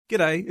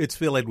G'day, it's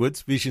Phil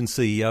Edwards, Vision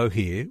CEO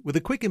here, with a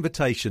quick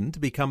invitation to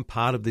become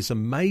part of this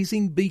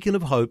amazing beacon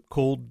of hope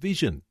called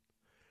Vision.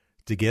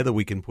 Together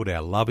we can put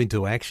our love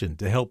into action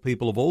to help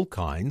people of all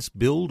kinds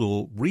build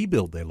or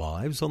rebuild their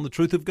lives on the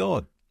truth of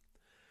God.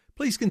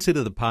 Please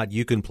consider the part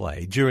you can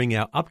play during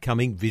our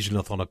upcoming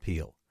Visionathon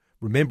appeal,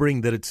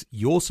 remembering that it's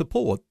your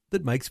support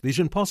that makes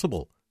Vision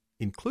possible,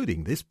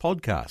 including this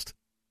podcast.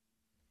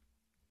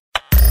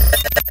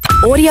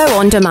 Audio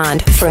on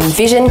demand from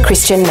Vision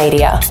Christian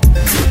Media.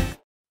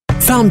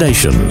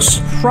 Foundations.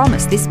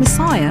 Promised this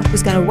Messiah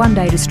was going to one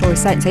day destroy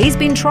Satan. So he's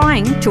been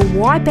trying to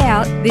wipe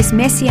out this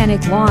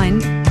messianic line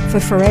for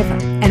forever.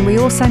 And we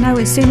also know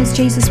as soon as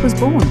Jesus was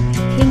born,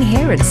 King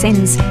Herod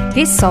sends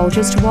his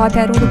soldiers to wipe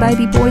out all the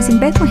baby boys in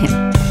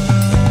Bethlehem.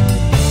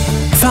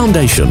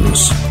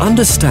 Foundations.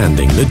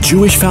 Understanding the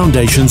Jewish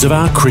foundations of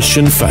our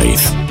Christian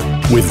faith.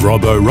 With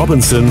Robbo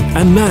Robinson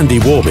and Mandy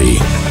Warby.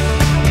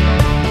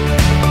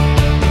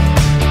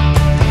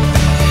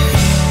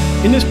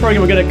 In this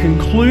program, we're going to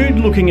conclude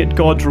looking at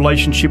God's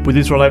relationship with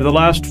Israel. Over the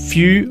last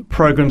few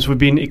programs, we've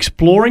been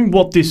exploring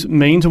what this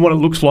means and what it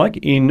looks like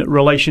in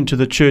relation to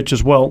the church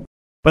as well.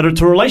 But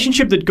it's a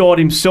relationship that God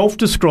himself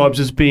describes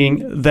as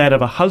being that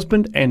of a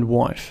husband and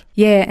wife.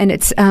 Yeah, and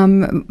it's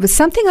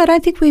something I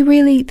don't think we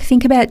really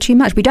think about too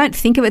much. We don't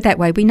think of it that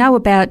way. We know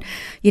about,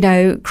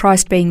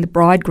 Christ being the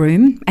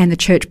bridegroom and the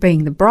church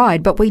being the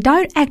bride, but we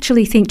don't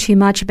actually think too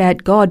much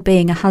about God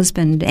being a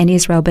husband and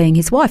Israel being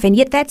his wife. And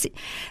yet that's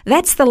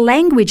the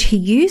language he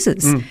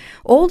uses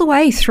all the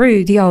way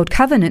through the Old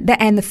Covenant.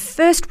 And the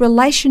first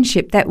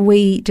relationship that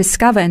we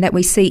discover and that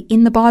we see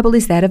in the Bible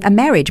is that of a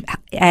marriage,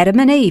 Adam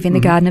and Eve in the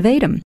Garden of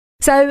Eden.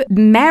 So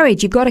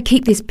marriage, you've got to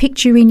keep this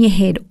picture in your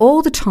head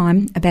all the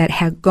time about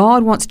how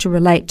God wants to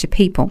relate to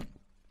people.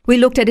 We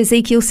looked at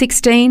Ezekiel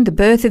 16, the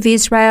birth of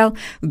Israel,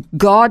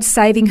 God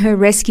saving her,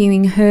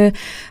 rescuing her,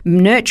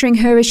 nurturing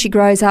her as she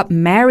grows up,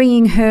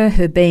 marrying her,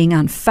 her being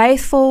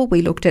unfaithful.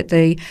 We looked at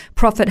the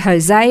prophet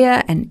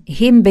Hosea and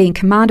him being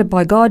commanded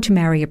by God to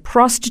marry a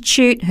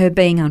prostitute, her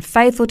being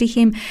unfaithful to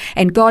him,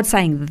 and God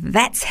saying,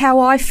 that's how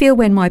I feel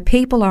when my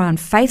people are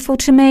unfaithful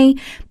to me,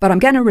 but I'm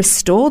going to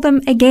restore them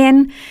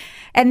again.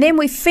 And then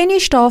we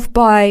finished off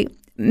by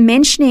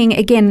mentioning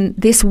again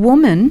this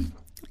woman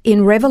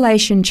in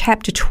Revelation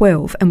chapter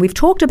 12, and we've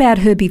talked about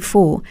her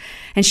before,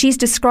 and she's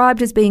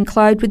described as being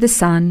clothed with the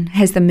sun,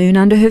 has the moon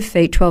under her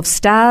feet, 12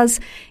 stars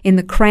in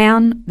the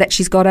crown that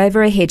she's got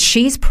over her head.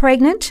 She's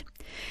pregnant.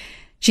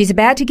 She's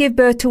about to give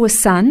birth to a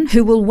son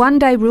who will one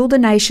day rule the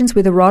nations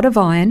with a rod of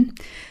iron.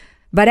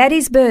 But at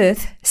his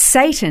birth,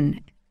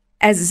 Satan,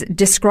 as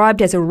described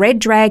as a red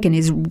dragon,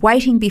 is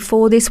waiting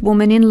before this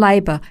woman in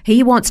labour.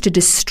 He wants to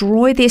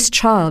destroy this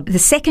child the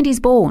second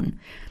he's born.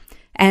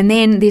 And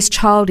then this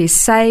child is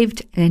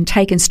saved and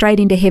taken straight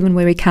into heaven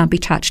where he can't be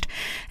touched.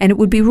 And it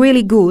would be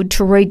really good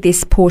to read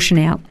this portion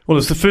out. Well,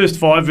 it's the first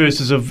 5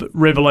 verses of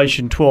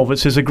Revelation 12. It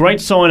says, a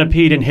great sign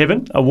appeared in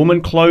heaven, a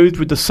woman clothed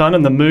with the sun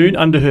and the moon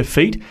under her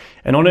feet,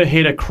 and on her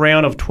head a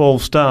crown of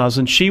 12 stars,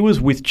 and she was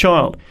with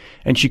child.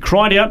 And she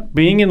cried out,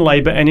 being in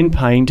labour and in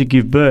pain to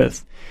give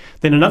birth.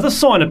 Then another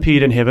sign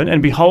appeared in heaven,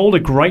 and behold, a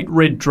great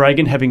red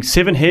dragon having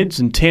 7 heads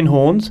and 10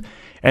 horns,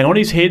 and on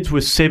his heads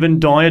were 7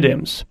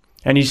 diadems.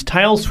 And his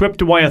tail swept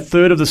away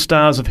 1/3 of the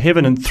stars of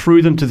heaven and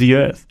threw them to the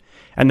earth.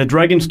 And the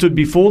dragon stood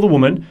before the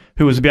woman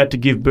who was about to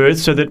give birth,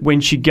 so that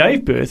when she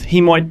gave birth, he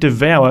might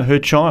devour her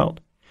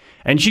child.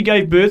 And she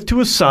gave birth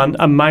to a son,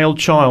 a male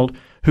child,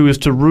 who was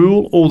to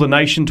rule all the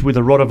nations with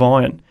a rod of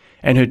iron.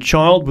 And her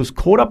child was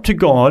caught up to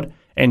God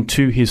and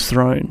to his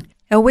throne.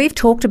 Now, we've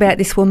talked about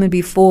this woman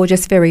before,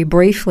 just very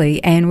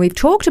briefly, and we've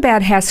talked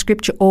about how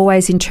Scripture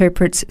always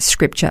interprets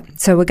Scripture.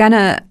 So we're going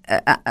to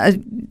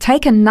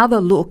take another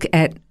look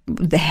at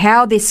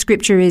how this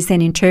Scripture is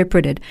then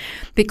interpreted,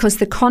 because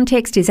the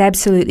context is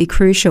absolutely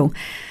crucial.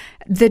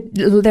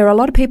 There are a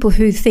lot of people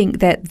who think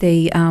that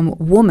the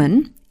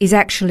woman is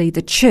actually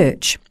the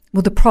church.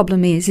 Well, the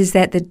problem is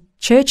that the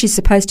church is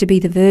supposed to be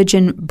the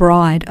virgin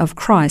bride of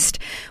Christ.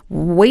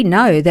 We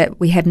know that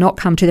we have not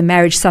come to the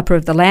marriage supper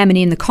of the Lamb, and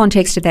in the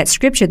context of that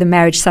scripture, the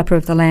marriage supper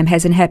of the Lamb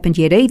hasn't happened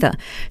yet either.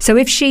 So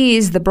if she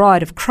is the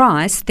bride of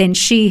Christ, then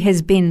she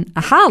has been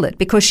a harlot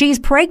because she's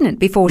pregnant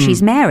before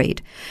she's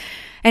married.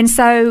 And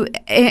so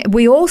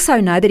we also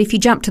know that if you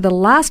jump to the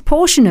last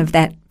portion of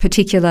that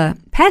particular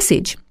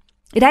passage,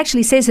 it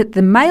actually says that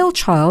the male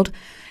child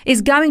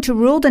is going to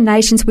rule the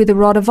nations with a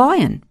rod of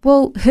iron.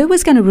 Well, who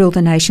was going to rule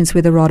the nations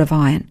with a rod of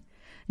iron?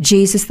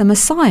 Jesus the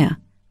Messiah.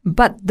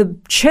 But the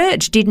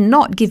church did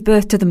not give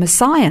birth to the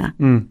Messiah.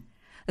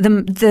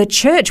 The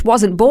church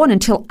wasn't born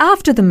until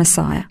after the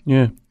Messiah.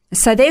 Yeah.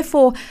 So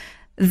therefore,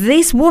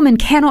 this woman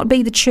cannot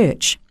be the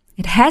church.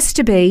 It has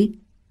to be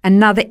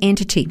another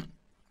entity.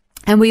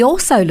 And we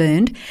also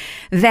learned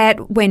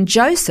that when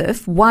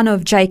Joseph, one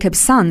of Jacob's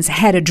sons,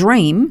 had a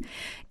dream,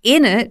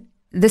 in it,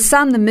 the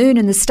sun, the moon,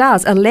 and the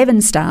stars,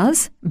 11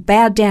 stars,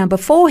 bowed down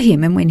before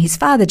him. And when his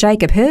father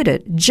Jacob heard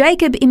it,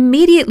 Jacob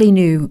immediately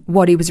knew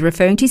what he was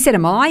referring to. He said,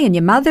 am I and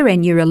your mother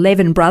and your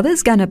 11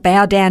 brothers going to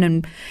bow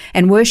down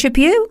and worship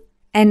you?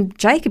 And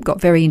Jacob got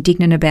very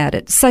indignant about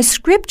it. So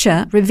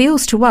Scripture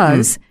reveals to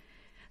us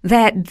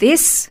that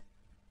this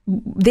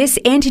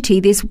entity,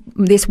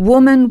 this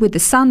woman with the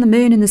sun, the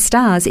moon and the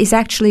stars is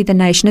actually the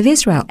nation of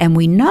Israel. And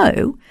we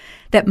know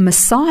that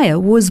Messiah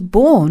was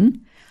born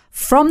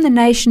from the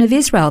nation of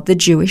Israel, the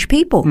Jewish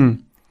people.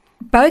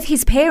 Both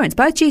his parents,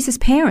 both Jesus'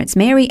 parents,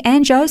 Mary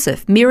and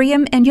Joseph,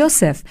 Miriam and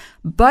Yosef,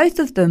 both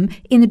of them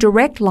in the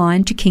direct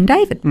line to King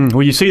David.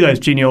 Well, you see those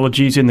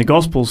genealogies in the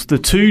Gospels, the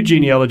two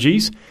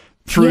genealogies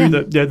through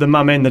the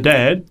mum and the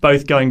dad,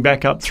 both going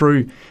back up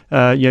through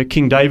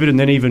King David and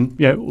then even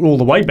all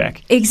the way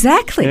back.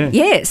 Exactly,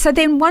 yeah. So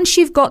then once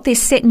you've got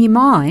this set in your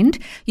mind,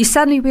 you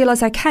suddenly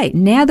realise, okay,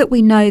 now that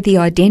we know the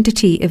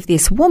identity of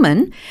this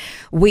woman,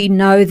 we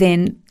know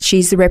then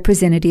she's the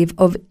representative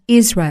of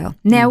Israel.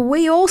 Now,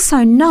 we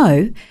also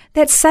know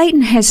that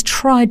Satan has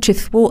tried to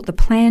thwart the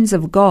plans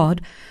of God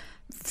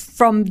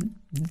from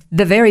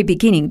the very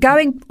beginning,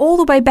 going all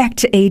the way back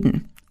to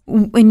Eden.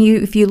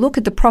 If you look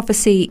at the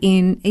prophecy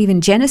in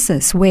even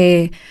Genesis,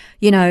 where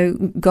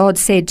God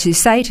said to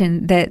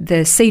Satan that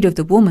the seed of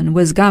the woman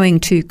was going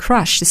to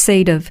crush the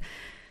seed of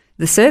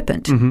the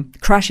serpent,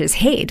 crush his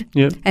head,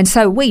 and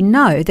so we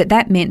know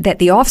that meant that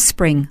the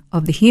offspring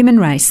of the human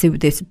race,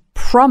 this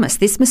promise,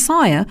 this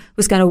Messiah,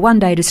 was going to one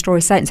day destroy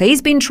Satan. So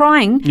he's been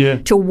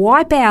trying to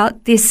wipe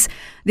out this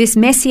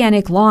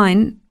messianic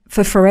line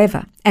for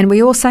forever. And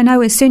we also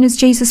know as soon as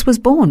Jesus was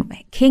born,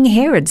 King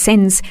Herod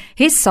sends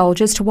his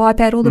soldiers to wipe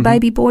out all the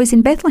baby boys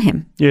in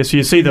Bethlehem. Yeah, so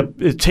you see the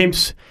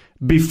attempts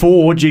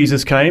before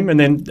Jesus came, and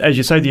then, as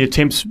you say, the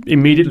attempts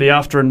immediately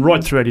after and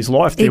right throughout his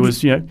life. There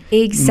was,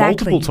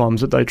 multiple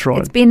times that they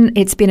tried.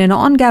 It's been an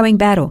ongoing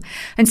battle.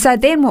 And so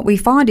then what we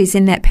find is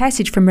in that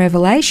passage from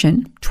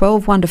Revelation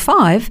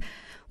 12:1-5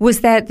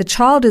 was that the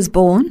child is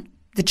born.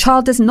 The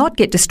child does not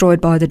get destroyed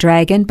by the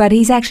dragon, but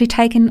he's actually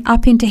taken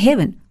up into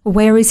heaven.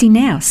 Where is he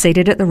now?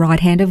 Seated at the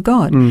right hand of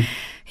God.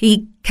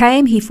 He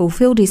came, he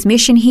fulfilled his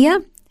mission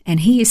here,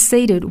 and he is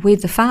seated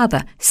with the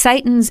Father.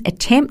 Satan's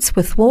attempts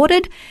were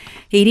thwarted.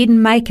 He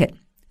didn't make it.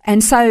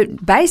 And so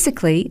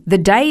basically the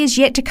day is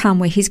yet to come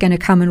where he's going to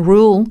come and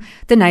rule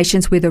the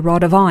nations with a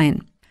rod of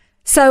iron.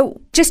 So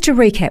just to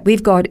recap,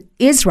 we've got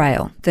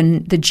Israel,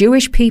 the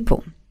Jewish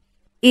people,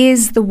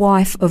 is the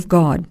wife of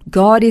God.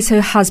 God is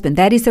her husband.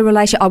 That is the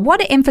relation. I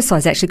want to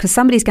emphasize, actually, because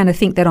somebody's going to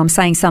think that I'm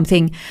saying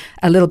something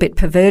a little bit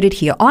perverted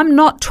here. I'm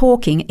not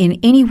talking in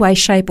any way,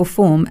 shape or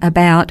form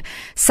about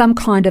some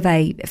kind of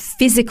a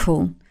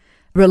physical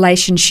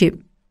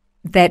relationship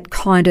that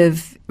kind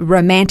of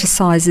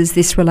romanticizes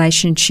this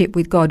relationship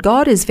with God.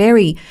 God is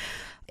very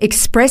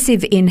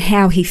expressive in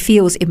how he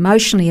feels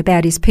emotionally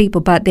about his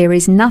people, but there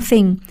is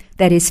nothing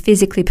that is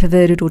physically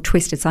perverted or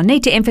twisted. So I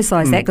need to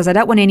emphasize that because I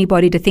don't want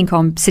anybody to think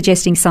I'm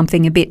suggesting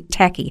something a bit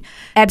tacky.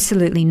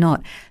 Absolutely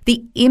not.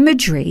 The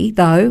imagery,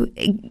 though,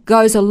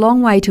 goes a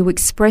long way to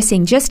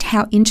expressing just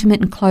how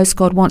intimate and close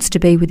God wants to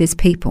be with his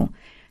people.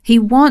 He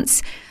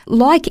wants,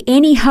 like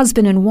any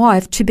husband and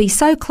wife, to be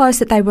so close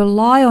that they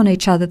rely on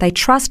each other, they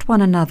trust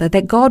one another,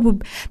 that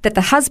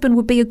the husband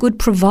would be a good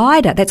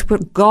provider. That's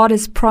what God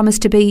has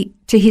promised to be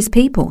to his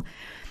people.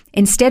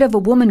 Instead of a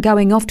woman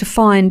going off to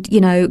find,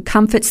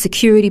 comfort,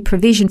 security,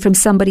 provision from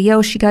somebody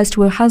else, she goes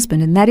to her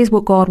husband, and that is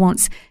what God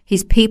wants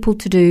his people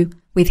to do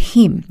with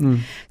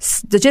him.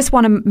 So I just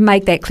want to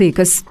make that clear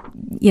because,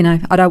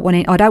 I don't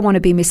want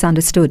to be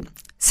misunderstood.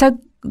 So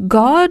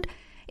God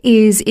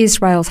is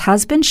Israel's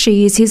husband,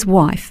 she is his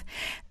wife.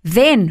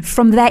 Then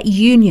from that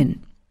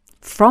union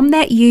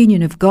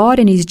of God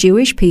and his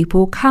Jewish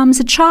people comes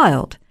a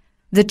child.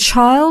 The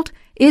child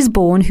is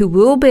born who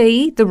will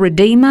be the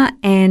Redeemer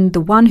and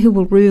the one who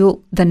will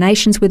rule the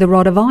nations with a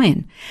rod of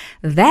iron.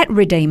 That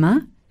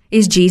Redeemer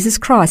is Jesus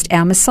Christ,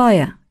 our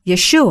Messiah,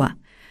 Yeshua.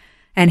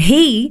 And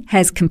he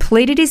has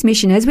completed his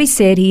mission. As we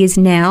said, he is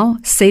now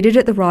seated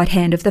at the right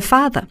hand of the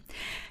Father.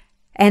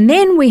 And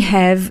then we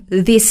have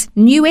this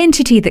new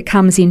entity that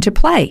comes into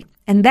play,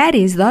 and that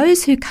is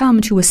those who come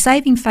to a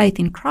saving faith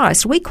in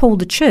Christ. We call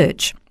the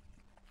church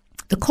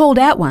the called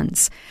out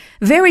ones,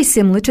 very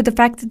similar to the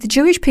fact that the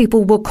Jewish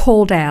people were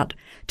called out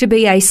to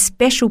be a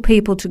special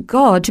people to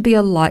God, to be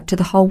a light to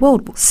the whole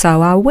world.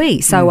 So are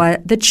we, so are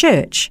the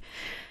church.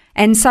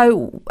 And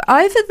so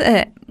over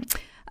the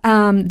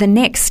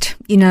next,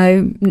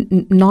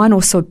 9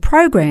 or so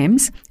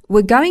programs,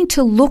 we're going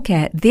to look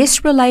at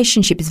this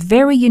relationship, this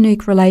very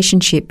unique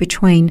relationship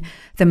between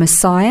the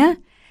Messiah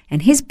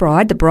and his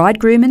bride, the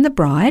bridegroom and the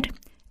bride.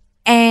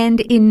 And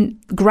in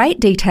great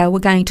detail, we're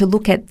going to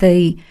look at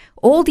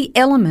all the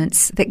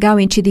elements that go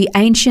into the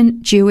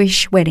ancient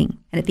Jewish wedding.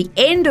 And at the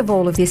end of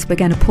all of this, we're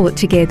going to pull it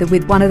together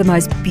with one of the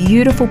most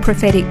beautiful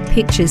prophetic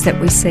pictures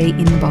that we see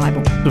in the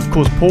Bible. Of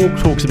course, Paul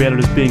talks about it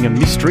as being a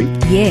mystery.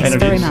 Yes,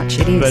 very much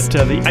it is. But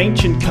the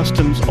ancient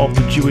customs of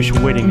the Jewish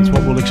wedding is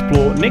what we'll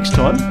explore next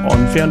time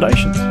on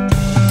Foundations.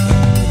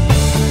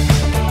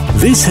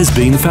 This has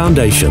been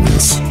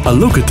Foundations, a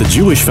look at the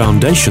Jewish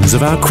foundations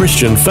of our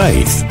Christian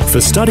faith. For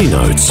study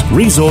notes,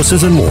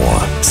 resources and more,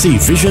 see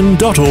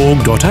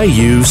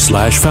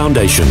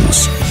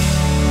vision.org.au/foundations.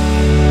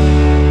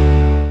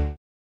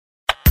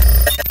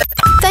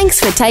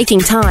 Thanks for taking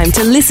time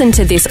to listen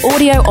to this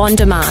audio on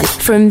demand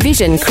from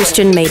Vision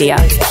Christian Media.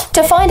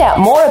 To find out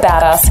more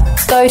about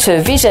us, go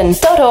to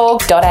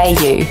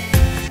vision.org.au.